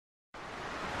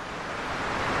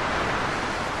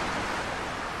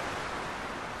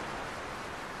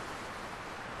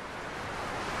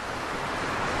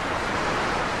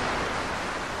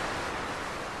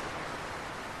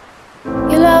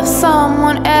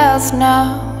someone else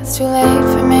now, it's too late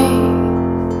for me.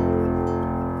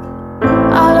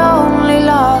 Our only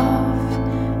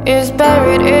love is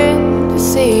buried in the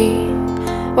sea,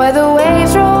 where the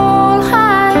waves roll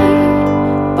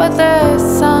high, but the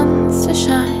sun still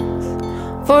shines.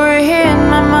 For here in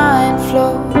my mind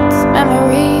floats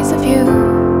memories of you.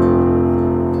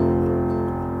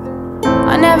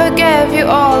 I never gave you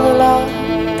all the love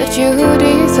that you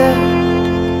deserved.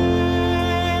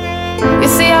 You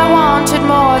see, I wanted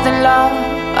more than love,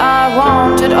 I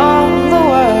wanted all the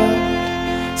world.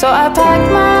 So I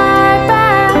packed my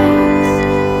bags,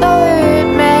 though it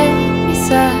made me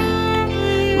sad.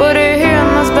 But here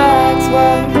in those bags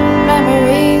were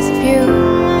memories of you.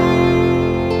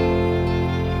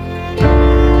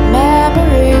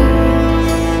 Memories,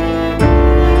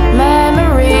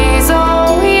 memories,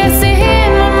 oh yes, here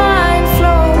in my mind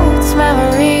floats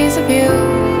memories of you.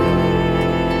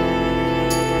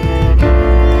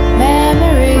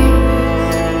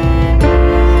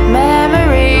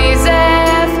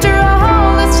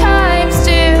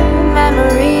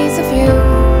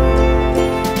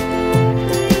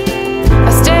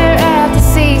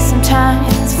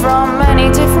 From many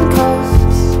different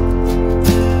coasts,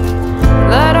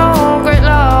 that old great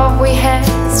love we had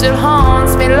still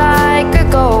haunts me like a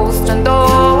ghost. And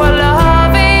though our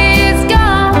love is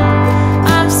gone,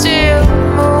 I'm still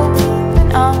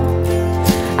moving on.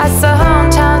 I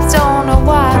sometimes don't know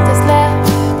what there's left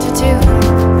to do.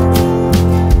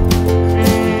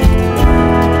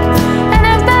 And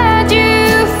I'm glad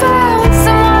you found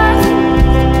someone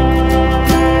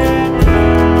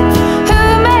who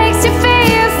makes you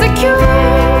feel secure.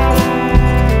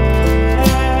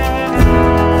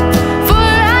 For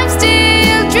I'm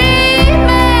still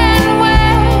dreaming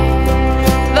when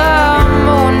the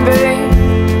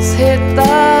moonbeams hit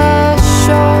the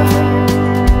shore.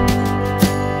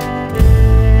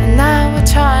 And now the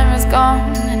time is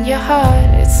gone and your heart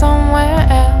is somewhere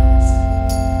else.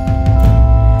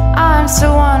 I'm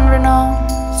still wandering on,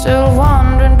 still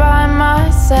wandering by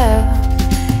myself.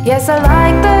 Yes, I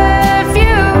like the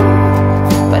view,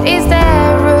 but is there